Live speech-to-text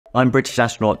I'm British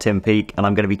astronaut Tim Peake, and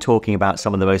I'm going to be talking about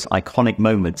some of the most iconic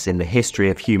moments in the history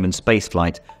of human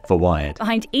spaceflight for Wired.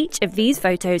 Behind each of these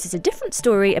photos is a different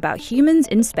story about humans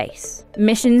in space.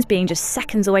 Missions being just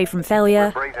seconds away from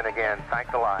failure,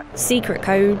 secret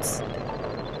codes,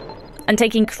 and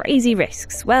taking crazy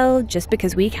risks, well, just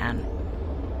because we can.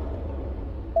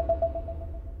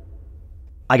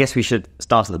 I guess we should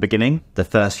start at the beginning. The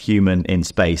first human in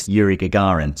space, Yuri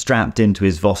Gagarin, strapped into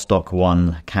his Vostok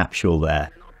 1 capsule there.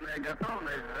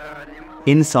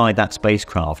 Inside that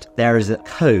spacecraft, there is a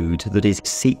code that is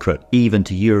secret even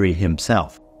to Yuri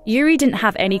himself. Yuri didn't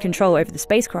have any control over the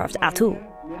spacecraft at all.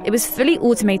 It was fully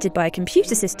automated by a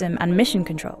computer system and mission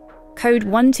control. Code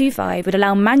 125 would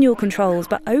allow manual controls,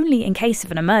 but only in case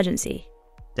of an emergency.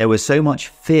 There was so much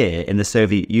fear in the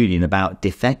Soviet Union about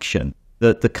defection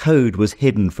that the code was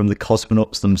hidden from the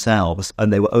cosmonauts themselves,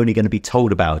 and they were only going to be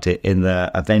told about it in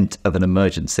the event of an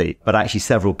emergency. But actually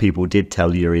several people did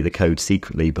tell Yuri the code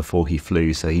secretly before he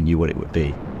flew, so he knew what it would be.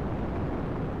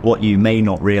 What you may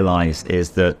not realise is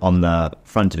that on the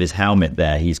front of his helmet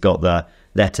there, he's got the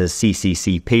letters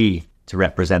CCCP to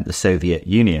represent the Soviet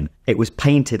Union. It was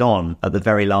painted on at the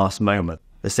very last moment.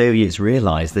 The Soviets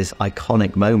realised this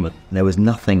iconic moment. There was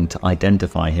nothing to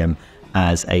identify him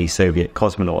as a Soviet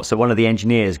cosmonaut. So one of the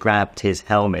engineers grabbed his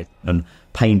helmet and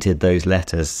painted those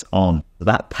letters on.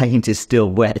 That paint is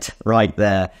still wet right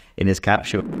there in his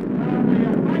capsule.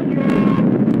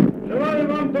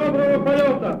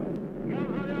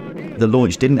 The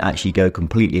launch didn't actually go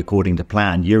completely according to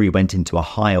plan. Yuri went into a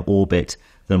higher orbit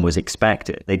than was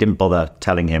expected. They didn't bother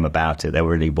telling him about it. There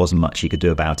really wasn't much he could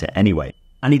do about it anyway.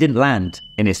 And he didn't land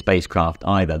in his spacecraft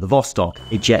either. The Vostok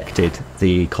ejected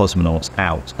the cosmonauts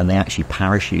out, and they actually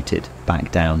parachuted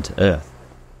back down to Earth.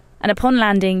 And upon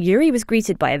landing, Yuri was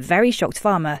greeted by a very shocked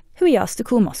farmer who he asked to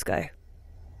call Moscow.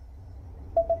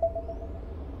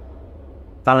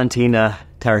 Valentina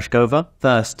Tereshkova,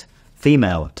 first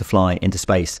female to fly into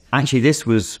space. Actually, this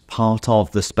was part of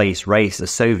the space race. The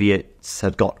Soviets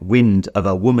had got wind of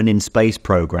a woman in space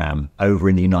program over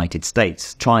in the United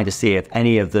States, trying to see if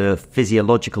any of the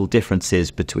physiological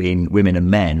differences between women and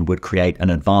men would create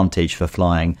an advantage for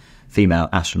flying female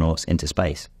astronauts into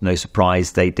space. No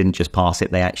surprise, they didn't just pass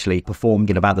it, they actually performed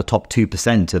in about the top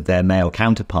 2% of their male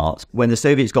counterparts. When the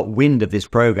Soviets got wind of this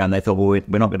program, they thought, well,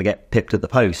 we're not going to get pipped at the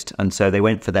post. And so they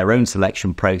went for their own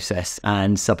selection process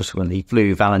and subsequently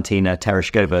flew Valentina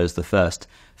Tereshkova as the first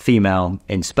female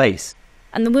in space.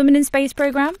 And the Women in Space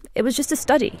program? It was just a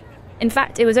study. In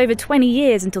fact, it was over 20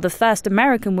 years until the first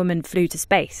American woman flew to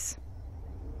space.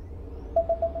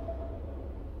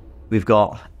 We've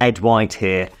got Ed White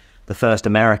here, the first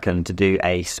American to do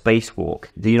a spacewalk.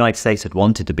 The United States had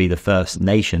wanted to be the first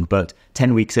nation, but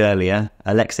 10 weeks earlier,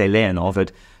 Alexei Leonov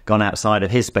had gone outside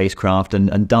of his spacecraft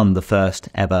and done the first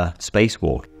ever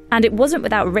spacewalk. And it wasn't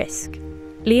without risk.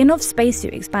 Leonov's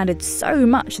spacesuit expanded so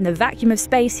much in the vacuum of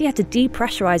space, he had to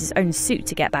depressurize his own suit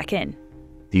to get back in.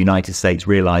 The United States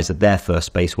realized that their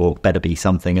first spacewalk better be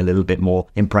something a little bit more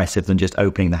impressive than just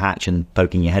opening the hatch and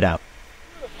poking your head out.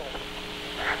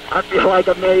 I feel like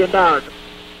 $1 million.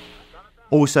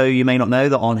 Also, you may not know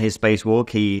that on his spacewalk,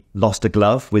 he lost a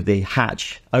glove with the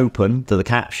hatch open to the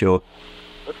capsule.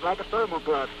 Looks like a thermal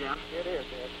glove, Jim. It is.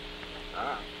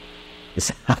 This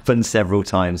happened several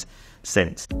times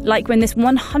since. Like when this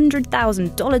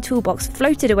 $100,000 toolbox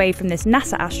floated away from this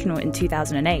NASA astronaut in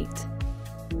 2008.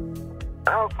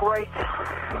 Oh, great.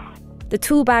 The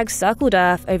tool bag circled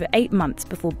Earth over 8 months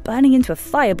before burning into a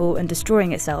fireball and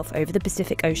destroying itself over the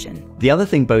Pacific Ocean. The other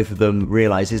thing both of them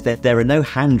realise is that there are no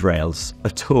handrails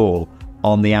at all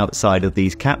on the outside of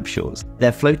these capsules.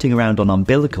 They're floating around on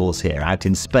umbilicals here out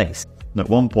in space. And at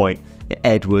one point,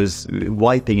 Ed was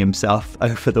wiping himself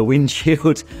over the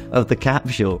windshield of the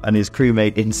capsule, and his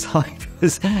crewmate inside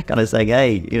was kind of saying,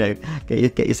 hey,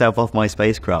 get yourself off my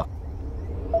spacecraft.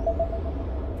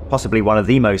 Possibly one of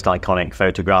the most iconic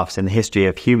photographs in the history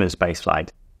of human spaceflight.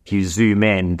 If you zoom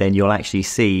in, then you'll actually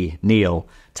see Neil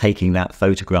taking that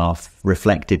photograph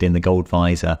reflected in the gold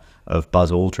visor of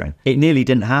Buzz Aldrin. It nearly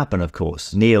didn't happen, of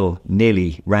course. Neil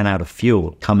nearly ran out of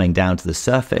fuel coming down to the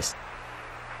surface.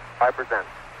 5%.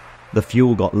 The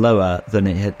fuel got lower than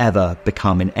it had ever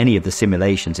become in any of the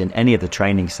simulations, in any of the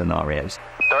training scenarios.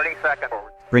 30 seconds.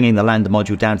 Bringing the lander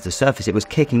module down to the surface, it was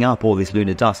kicking up all this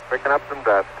lunar dust. Picking up some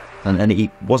dust. And he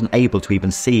wasn't able to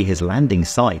even see his landing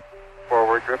site.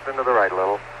 Forward, drifting to the right a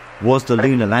little. Was the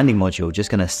lunar landing module just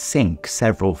going to sink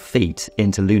several feet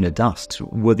into lunar dust?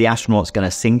 Were the astronauts going to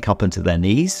sink up into their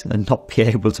knees and not be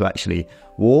able to actually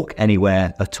walk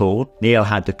anywhere at all? Neil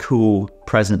had the cool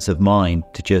presence of mind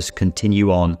to just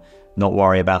continue on, not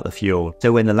worry about the fuel.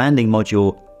 So when the landing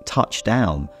module touched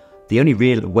down, The only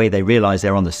real way they realize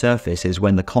they're on the surface is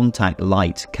when the contact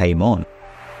light came on.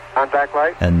 Contact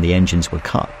light. And the engines were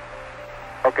cut.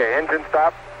 Okay, engine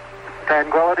stop.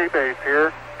 Tranquility Base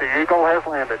here. The Eagle has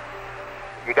landed.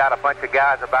 You got a bunch of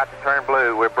guys about to turn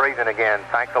blue. We're breathing again.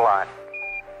 Thanks a lot.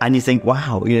 And you think,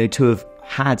 wow, to have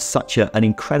had such an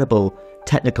incredible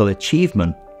technical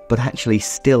achievement, but actually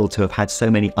still to have had so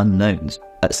many unknowns.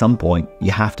 At some point,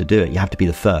 you have to do it. You have to be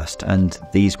the first. And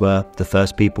these were the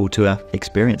first people to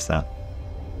experience that.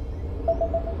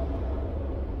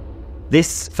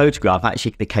 This photograph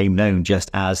actually became known just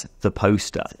as the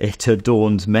poster. It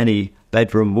adorned many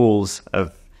bedroom walls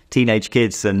of teenage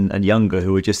kids and younger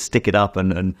who would just stick it up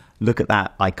and look at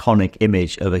that iconic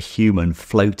image of a human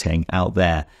floating out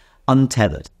there,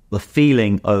 untethered. The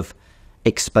feeling of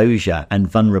exposure and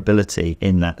vulnerability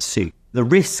in that suit. The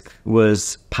risk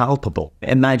was palpable.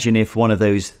 Imagine if one of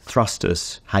those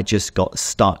thrusters had just got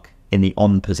stuck in the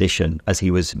on position as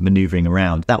he was maneuvering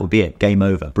around. That would be it. Game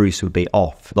over. Bruce would be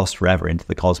off, lost forever into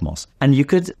the cosmos. And you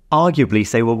could arguably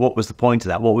say, well, what was the point of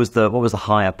that? What was the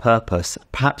higher purpose?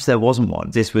 Perhaps there wasn't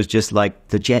one. This was just like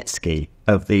the jet ski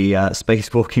of the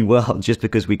spacewalking world. Just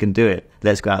because we can do it,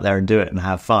 let's go out there and do it and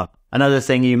have fun. Another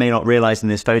thing you may not realize in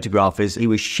this photograph is he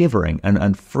was shivering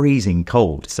and freezing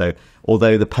cold. So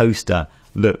although the poster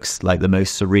looks like the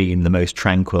most serene, the most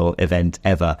tranquil event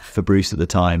ever for Bruce at the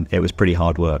time, it was pretty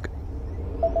hard work.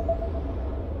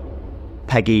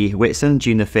 Peggy Whitson,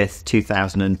 June the 5th,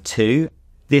 2002.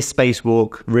 This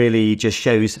spacewalk really just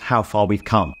shows how far we've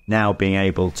come, now being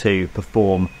able to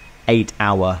perform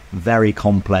 8-hour, very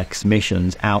complex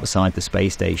missions outside the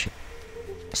space station.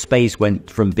 Space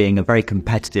went from being a very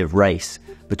competitive race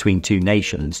between two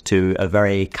nations to a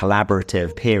very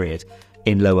collaborative period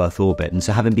in low Earth orbit. And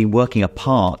so having been working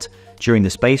apart during the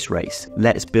space race,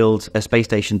 let's build a space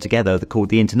station together called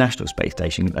the International Space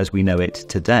Station as we know it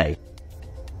today.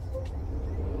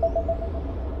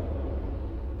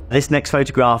 This next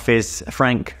photograph is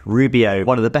Frank Rubio.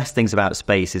 One of the best things about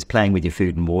space is playing with your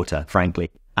food and water,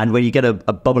 frankly. And when you get a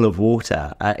bubble of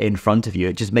water in front of you,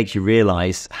 it just makes you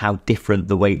realize how different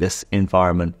the weightless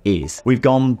environment is. We've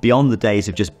gone beyond the days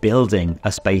of just building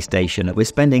a space station. We're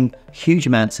spending huge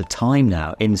amounts of time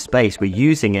now in space. We're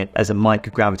using it as a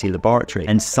microgravity laboratory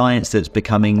and science that's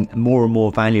becoming more and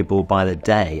more valuable by the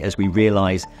day as we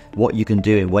realize what you can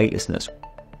do in weightlessness.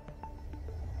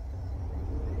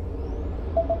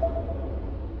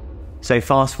 So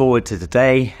fast forward to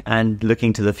today and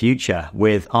looking to the future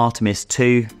with Artemis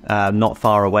 2 not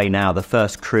far away now, the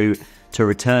first crew to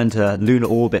return to lunar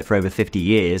orbit for over 50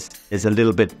 years. There's a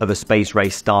little bit of a space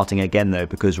race starting again though,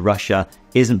 because Russia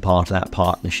isn't part of that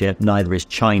partnership, neither is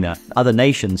China. Other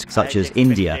nations such as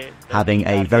India having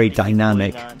a very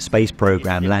dynamic space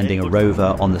program, landing a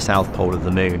rover on the south pole of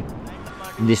the moon.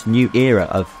 This new era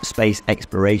of space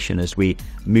exploration as we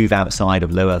move outside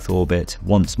of low Earth orbit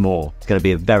once more. It's going to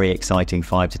be a very exciting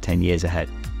 5 to 10 years ahead.